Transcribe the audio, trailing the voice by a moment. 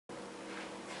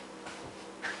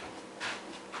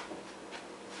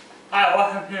Hi,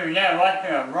 welcome to again. Welcome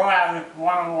to Roll Out With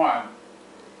 101.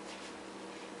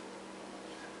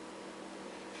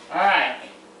 Alright.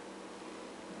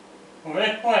 For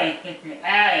this point, if you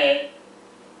add it,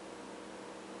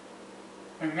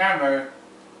 remember,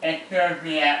 it should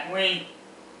be at least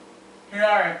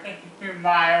 252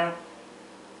 miles,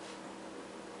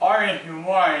 or if you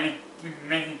want, you can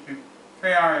make it to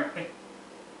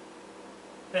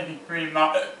 353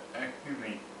 miles, excuse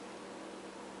me,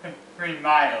 53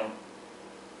 miles.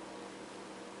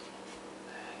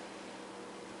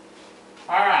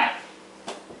 Alright.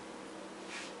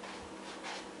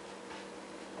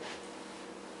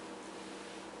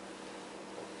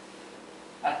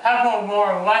 A couple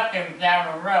more lessons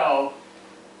down the road,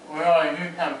 we're going to do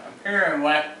some computer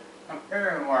work.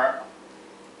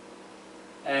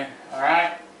 And,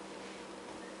 alright?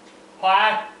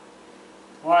 Class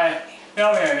was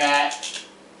show you that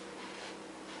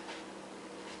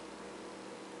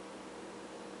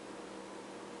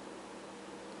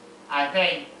I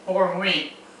think 4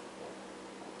 weeks.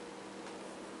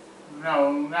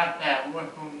 No, not that. We'll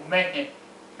make it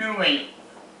 2 weeks.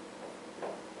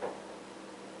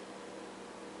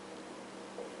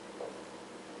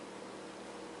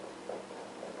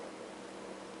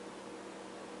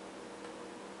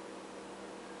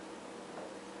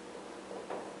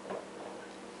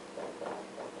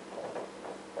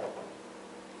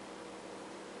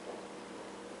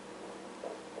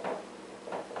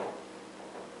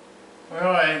 We're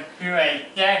going to do a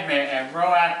segment and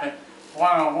Roll Out With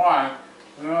 101.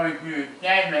 We're going to do a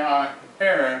segment on a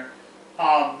computer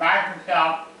called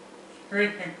Microsoft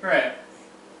Streets and Scripts.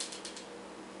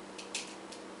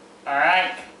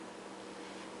 Alright?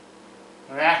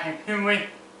 We're asking 2 weeks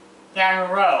down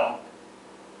the road.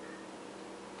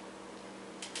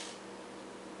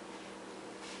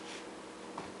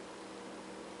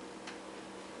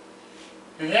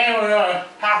 Today we're going to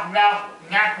talk about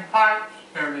National Park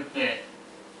Services.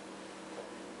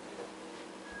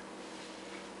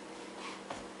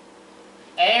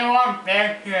 Anyone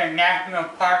been to a national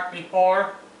park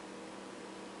before?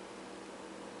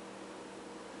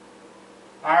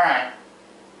 Alright.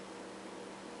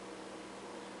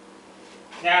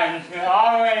 Now you should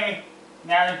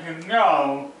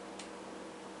know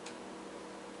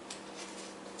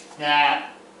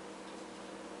that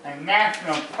a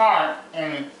national park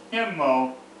and its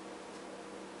symbol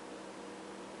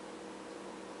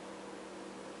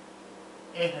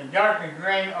is a darker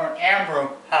green or amber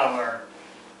color.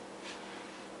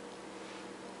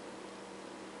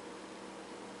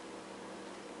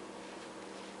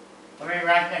 Let me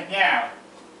write that down.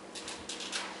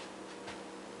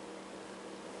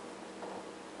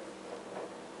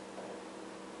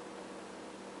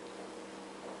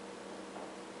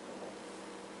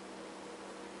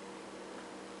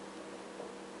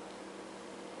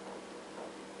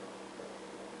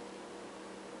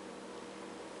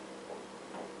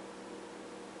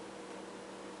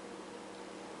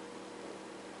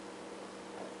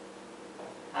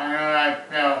 I know I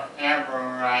spelled amber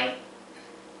right.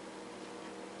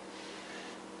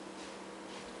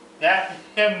 That's the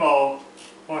symbol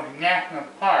for the national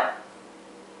park.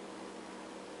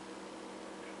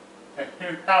 The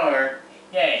two colors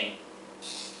stay.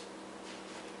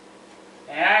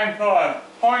 And I'm going to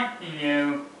point to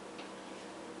you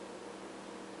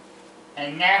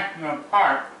a national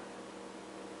park.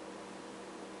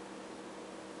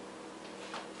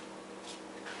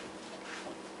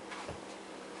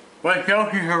 What go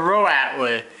to Roll Out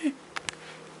With?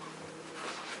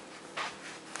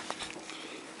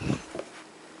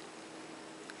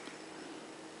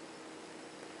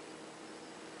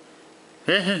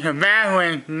 This is the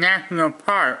Badlands National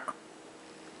Park.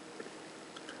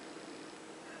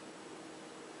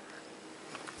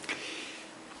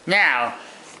 Now,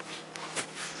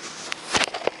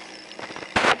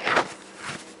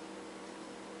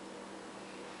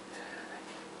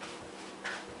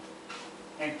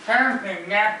 in terms of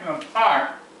national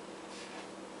park,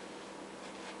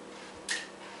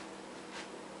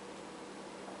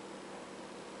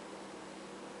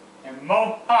 in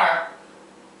most parks,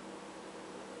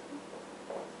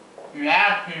 you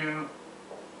have to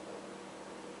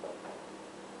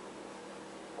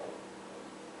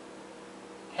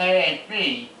pay a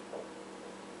fee.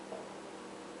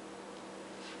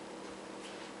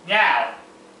 Now,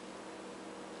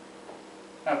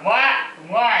 the black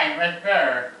line right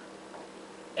there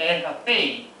is a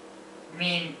fee,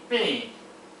 means fee.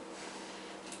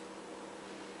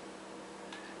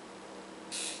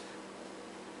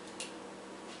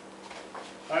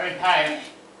 Let me type.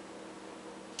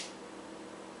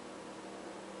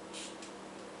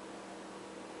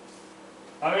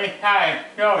 let me try to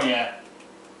show you.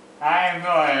 I'm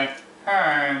going to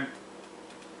turn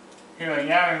to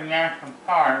another national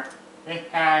park. This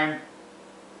time,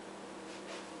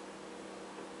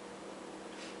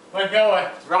 we'll go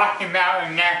with Rocky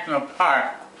Mountain National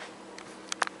Park.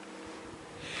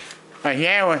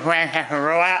 Again, we're going to have to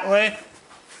roll out with.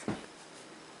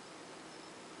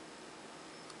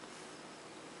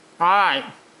 Alright,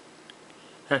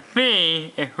 the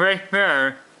fee is right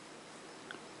there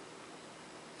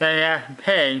that you have to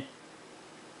pay.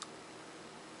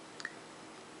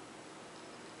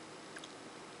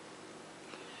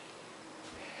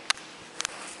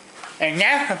 And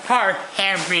national parks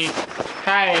can be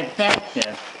highly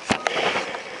expensive.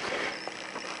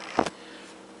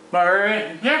 But there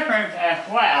is a difference as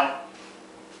well.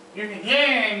 You can get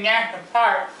in a national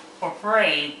park for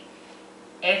free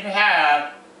if you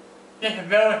have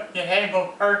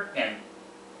disabled person.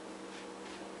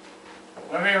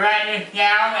 Let me write this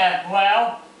down as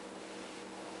well.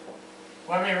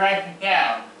 Let me write it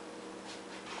down.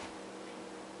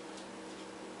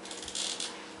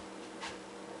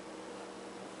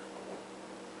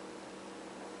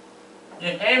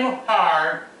 Disabled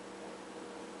card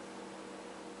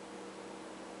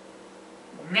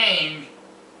means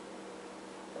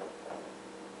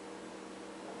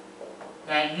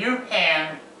that you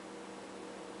can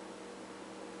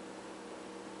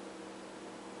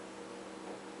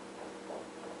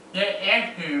get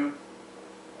into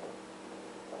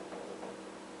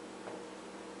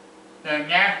the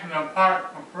national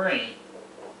park for free.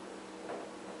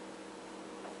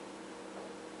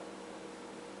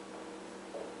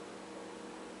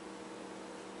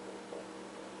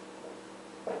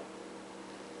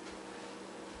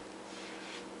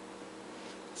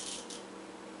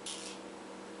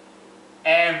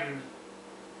 And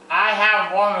I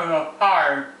have one of the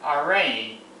cards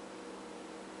already.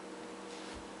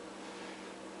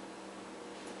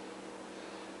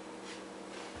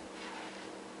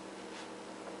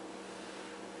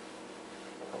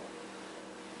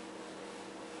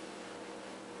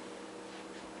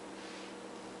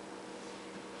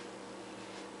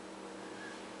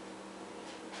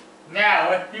 Now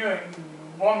let's do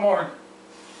one more.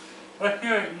 Let's do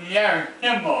the other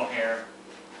symbol here.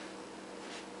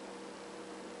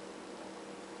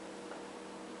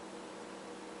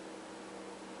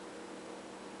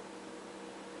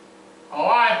 A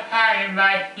lot of times you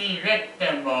might see this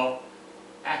symbol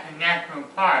at the national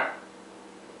park.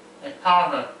 It's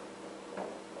called a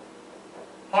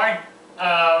point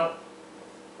of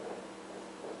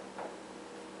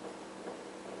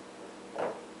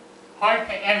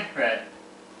interest,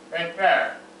 right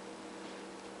there.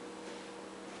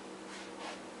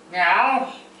 Now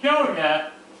I'll show you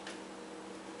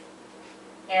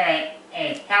at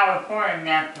a California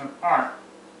National Park.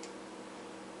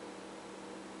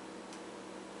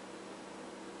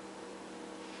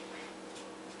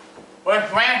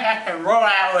 Let's have to roll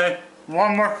out with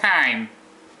one more time.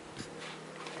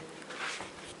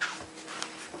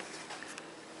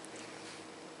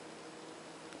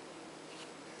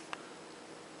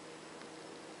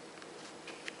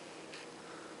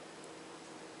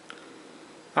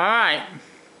 Alright,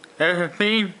 there's a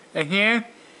theme again,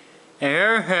 and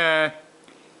there's a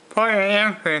point of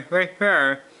interest right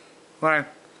there, what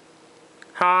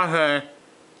called the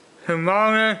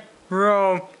humongous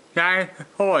rural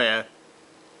dinosaur.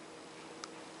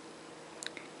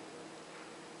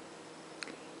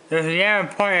 There's another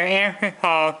point of interest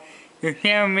called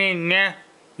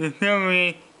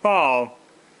Yosemite Falls.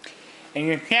 And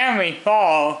Yosemite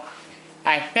Falls,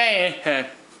 I say it's the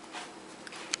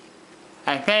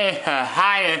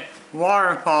highest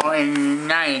waterfall in the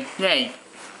United States.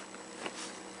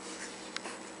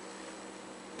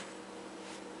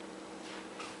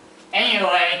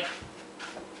 Anyway,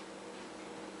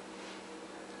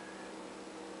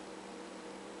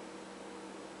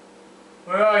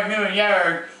 we're going to do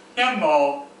another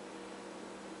symbol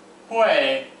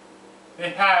quiz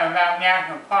this time about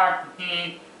national parks to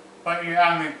see what you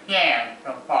understand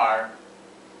so far.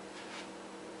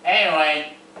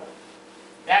 Anyway,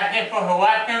 that's it for the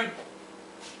lesson.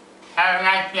 Have a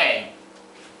nice day.